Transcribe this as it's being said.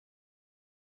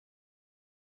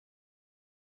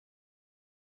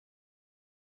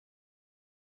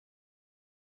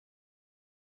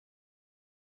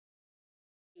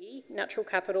three natural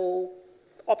capital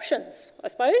options, I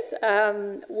suppose.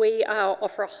 We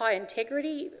offer a high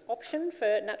integrity option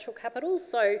for natural capital.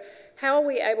 So how are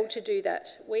we able to do that?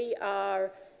 We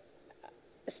are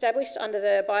established under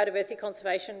the Biodiversity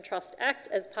Conservation Trust Act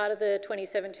as part of the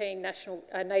 2017 National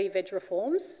Native Veg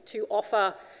Reforms to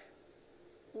offer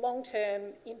long-term,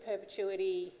 in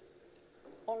perpetuity,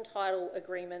 on-title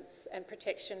agreements and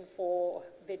protection for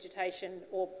vegetation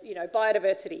or,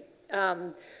 biodiversity.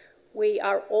 We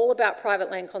are all about private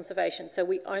land conservation, so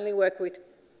we only work with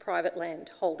private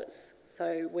land holders.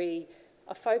 So we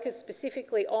are focused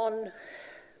specifically on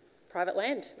private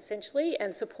land, essentially,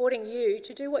 and supporting you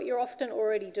to do what you're often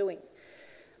already doing.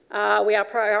 We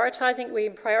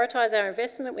prioritise our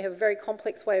investment. We have a very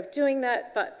complex way of doing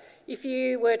that, but if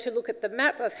you were to look at the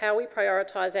map of how we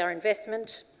prioritise our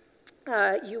investment,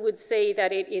 you would see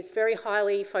that it is very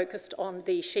highly focused on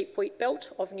the sheep wheat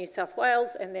belt of New South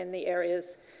Wales and then the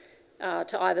areas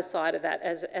to either side of that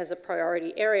as a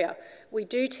priority area. We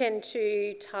do tend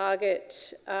to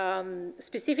target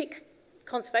specific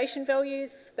conservation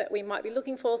values that we might be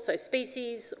looking for, so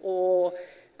species or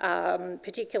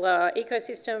particular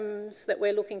ecosystems that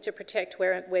we're looking to protect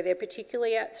where they're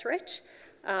particularly at threat.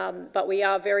 But we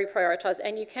are very prioritised,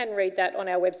 and you can read that on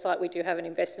our website. We do have an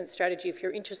investment strategy if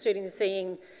you're interested in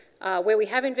seeing where we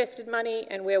have invested money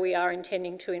and where we are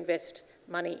intending to invest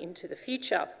money into the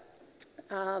future.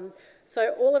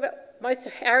 So most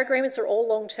of our agreements are all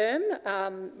long-term.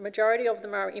 Majority of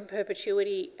them are in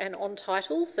perpetuity and on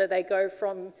title, so they go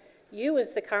from you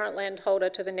as the current landholder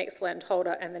to the next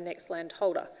landholder and the next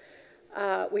landholder.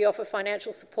 We offer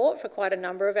financial support for quite a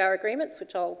number of our agreements,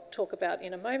 which I'll talk about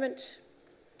in a moment.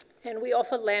 And we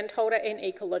offer landholder and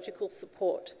ecological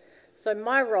support. So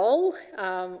my role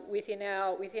within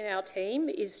our team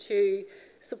is to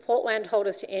support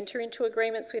landholders to enter into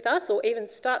agreements with us, or even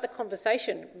start the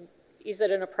conversation. Is it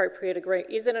an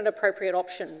appropriate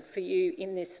option for you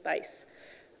in this space?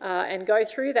 And go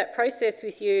through that process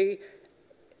with you,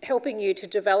 helping you to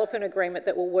develop an agreement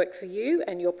that will work for you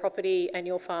and your property and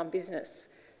your farm business.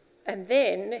 And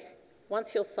then,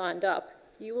 once you're signed up,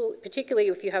 you will, particularly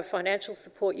if you have financial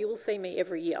support, you will see me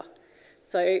every year.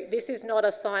 So this is not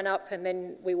a sign up and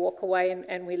then we walk away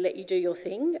and we let you do your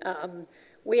thing.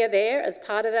 We are there as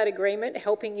part of that agreement,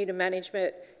 helping you to manage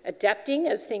it, adapting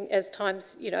as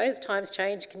times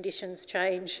change, conditions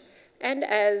change, and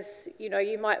as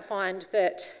you might find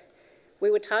that we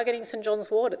were targeting St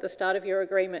John's Ward at the start of your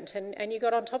agreement, and you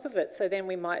got on top of it. So then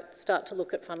we might start to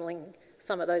look at funneling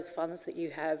some of those funds that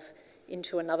you have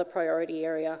into another priority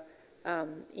area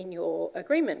in your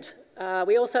agreement.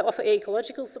 We also offer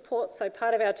ecological support. So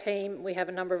part of our team, we have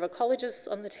a number of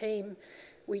ecologists on the team.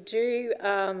 We do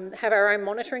have our own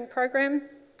monitoring program.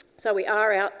 So we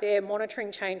are out there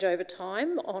monitoring change over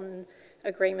time on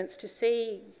agreements to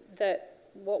see that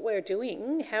what we're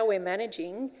doing, how we're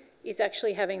managing, is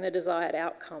actually having the desired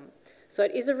outcome. So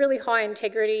it is a really high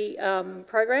integrity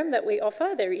program that we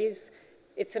offer.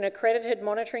 It's an accredited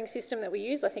monitoring system that we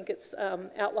use. I think it's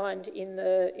outlined in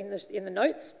the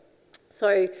notes.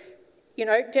 So,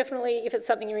 definitely if it's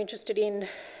something you're interested in,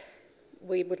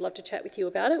 we would love to chat with you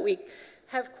about it. We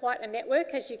have quite a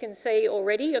network, as you can see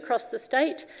already, across the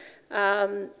state,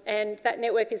 and that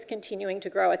network is continuing to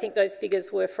grow. I think those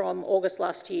figures were from August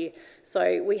last year.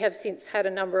 So we have since had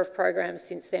a number of programs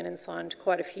since then and signed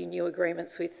quite a few new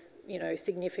agreements with,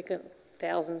 significant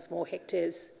thousands more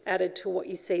hectares added to what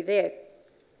you see there.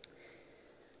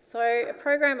 So a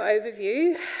program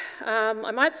overview.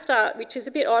 I might start, which is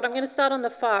a bit odd, I'm going to start on the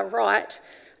far right,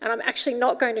 and I'm actually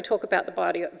not going to talk about the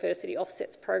Biodiversity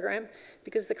Offsets program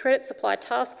because the Credit Supply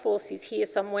Task Force is here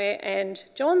somewhere and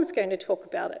John's going to talk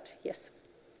about it, yes.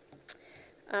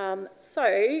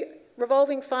 So,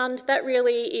 revolving fund, that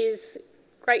really is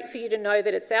great for you to know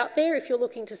that it's out there. If you're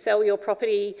looking to sell your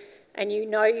property and you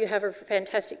have a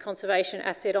fantastic conservation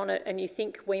asset on it and you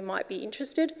think we might be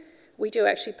interested, we do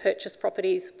actually purchase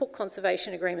properties, put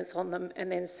conservation agreements on them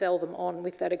and then sell them on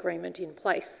with that agreement in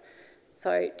place.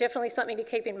 So definitely something to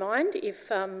keep in mind if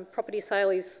property sale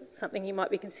is something you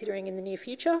might be considering in the near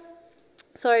future.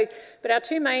 But our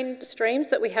two main streams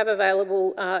that we have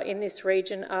available in this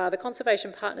region are the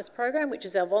Conservation Partners Program, which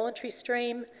is our voluntary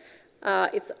stream.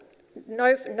 It's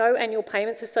no annual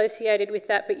payments associated with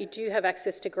that, but you do have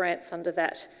access to grants under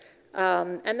that.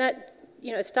 And that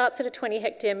starts at a 20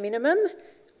 hectare minimum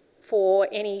for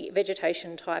any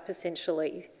vegetation type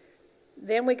essentially.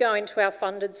 Then we go into our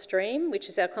funded stream, which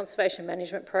is our conservation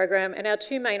management program, and our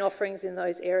two main offerings in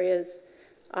those areas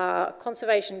are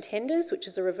conservation tenders, which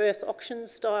is a reverse auction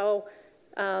style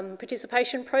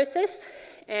participation process,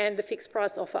 and the fixed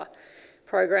price offer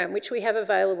program, which we have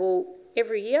available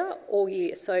every year, all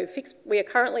year. So we are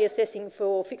currently assessing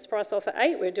for fixed price offer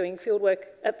 8. We're doing field work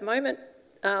at the moment,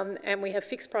 and we have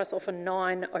fixed price offer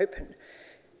 9 open.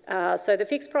 So the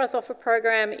fixed price offer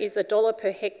program is $1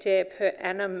 per hectare per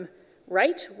annum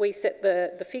rate. We set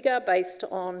the figure based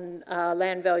on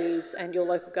land values and your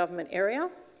local government area.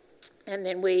 And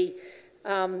then we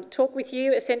talk with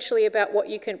you essentially about what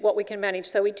we can manage.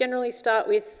 So we generally start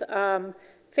with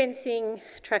fencing,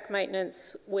 track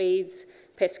maintenance, weeds,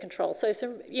 pest control. So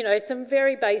some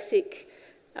very basic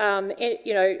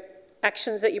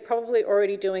actions that you're probably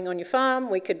already doing on your farm.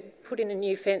 We could put in a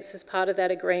new fence as part of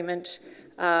that agreement.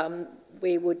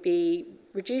 We would be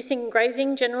reducing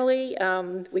grazing generally.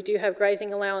 We do have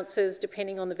grazing allowances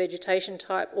depending on the vegetation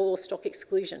type or stock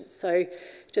exclusion. So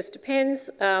it just depends.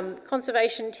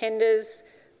 Conservation tenders,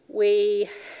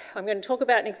 I'm going to talk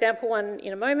about an example one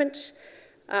in a moment,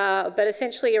 but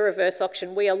essentially a reverse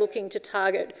auction. We are looking to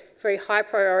target very high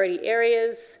priority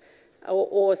areas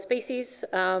or species,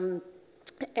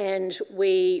 and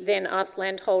we then ask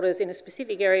landholders in a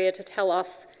specific area to tell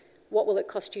us what will it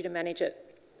cost you to manage it.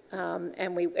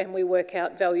 And we work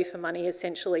out value for money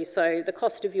essentially, so the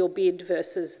cost of your bid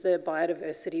versus the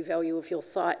biodiversity value of your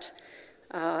site.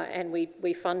 And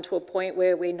we fund to a point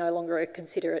where we no longer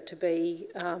consider it to be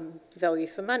value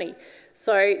for money.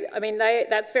 So, I mean,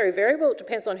 that's very variable. It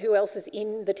depends on who else is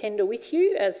in the tender with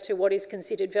you as to what is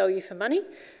considered value for money.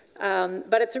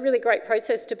 But it's a really great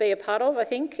process to be a part of, I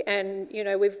think. And,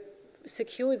 we've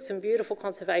secured some beautiful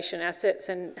conservation assets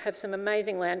and have some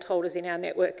amazing landholders in our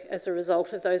network as a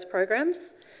result of those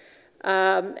programs.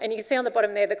 And you can see on the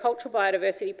bottom there, the cultural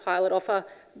biodiversity pilot offer,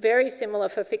 very similar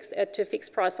to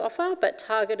fixed price offer, but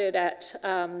targeted at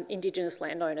Indigenous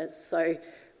landowners. So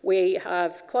we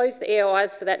have closed the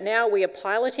EOIs for that now. We are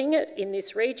piloting it in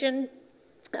this region,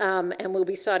 and we'll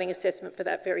be starting assessment for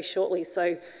that very shortly.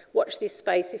 So watch this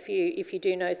space if you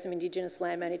do know some Indigenous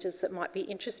land managers that might be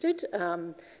interested.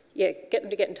 Get them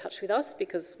to get in touch with us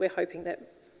because we're hoping that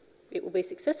it will be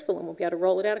successful and we'll be able to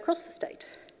roll it out across the state.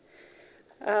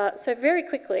 So very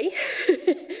quickly,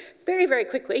 very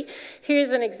quickly,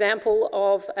 here's an example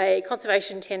of a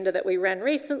conservation tender that we ran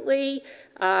recently.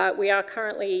 We are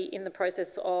currently in the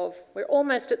process we're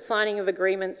almost at signing of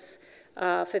agreements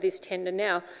for this tender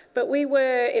now. But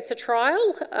it's a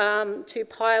trial to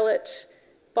pilot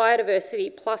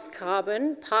biodiversity plus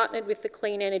carbon, partnered with the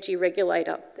Clean Energy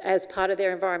Regulator as part of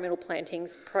their environmental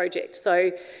plantings project.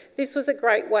 So this was a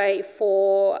great way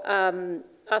for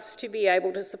us to be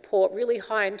able to support really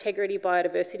high integrity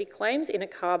biodiversity claims in a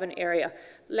carbon area.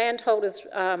 Landholders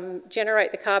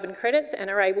generate the carbon credits and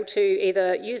are able to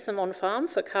either use them on farm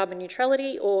for carbon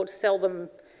neutrality or sell them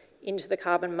into the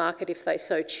carbon market if they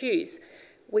so choose.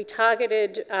 We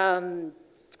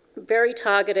very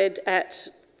targeted at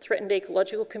threatened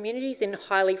ecological communities in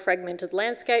highly fragmented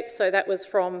landscapes. So that was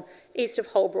from east of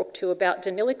Holbrook to about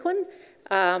Deniliquin.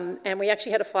 And we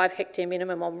actually had a 5 hectare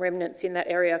minimum on remnants in that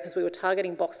area because we were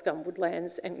targeting box gum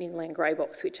woodlands and inland grey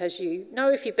box, which, as you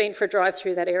know, if you've been for a drive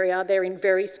through that area, they're in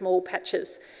very small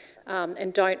patches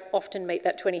and don't often meet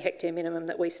that 20 hectare minimum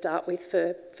that we start with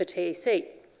for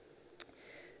TEC.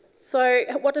 So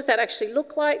what does that actually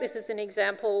look like? This is an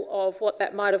example of what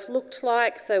that might have looked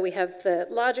like. So we have the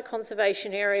larger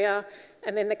conservation area,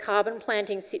 and then the carbon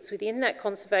planting sits within that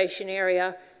conservation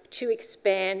area to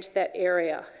expand that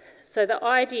area. So the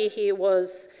idea here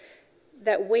was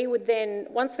that we would then,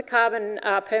 once the carbon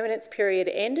permanence period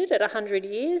ended at 100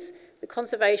 years, the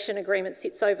conservation agreement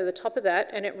sits over the top of that,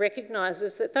 and it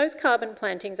recognises that those carbon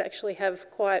plantings actually have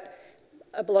quite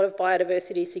a lot of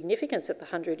biodiversity significance at the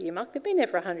 100-year mark. They've been there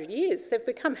for 100 years. They've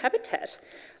become habitat.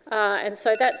 And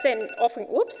so that's then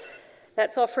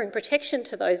offering protection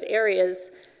to those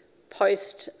areas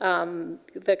post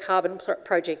the carbon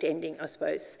project ending, I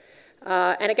suppose.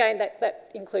 And again,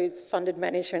 that includes funded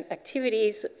management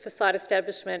activities for site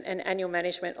establishment and annual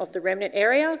management of the remnant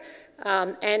area.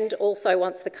 And also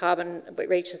once the carbon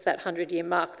reaches that 100-year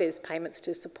mark, there's payments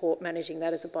to support managing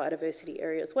that as a biodiversity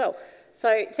area as well.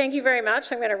 So thank you very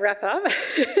much. I'm going to wrap up.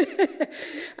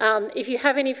 If you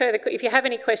have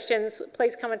any questions,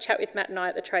 please come and chat with Matt and I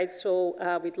at the trade stall.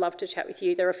 We'd love to chat with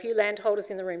you. There are a few landholders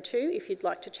in the room too, if you'd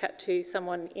like to chat to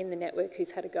someone in the network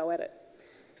who's had a go at it.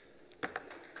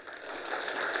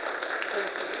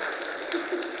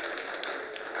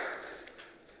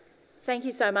 Thank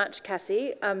you so much,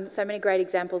 Cassie. So many great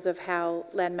examples of how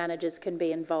land managers can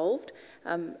be involved.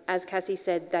 As Cassie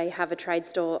said, they have a trade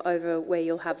store over where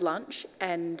you'll have lunch,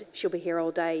 and she'll be here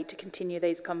all day to continue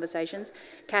these conversations.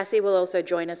 Cassie will also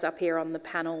join us up here on the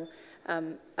panel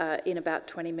in about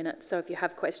 20 minutes. So if you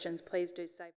have questions, please do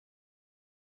say.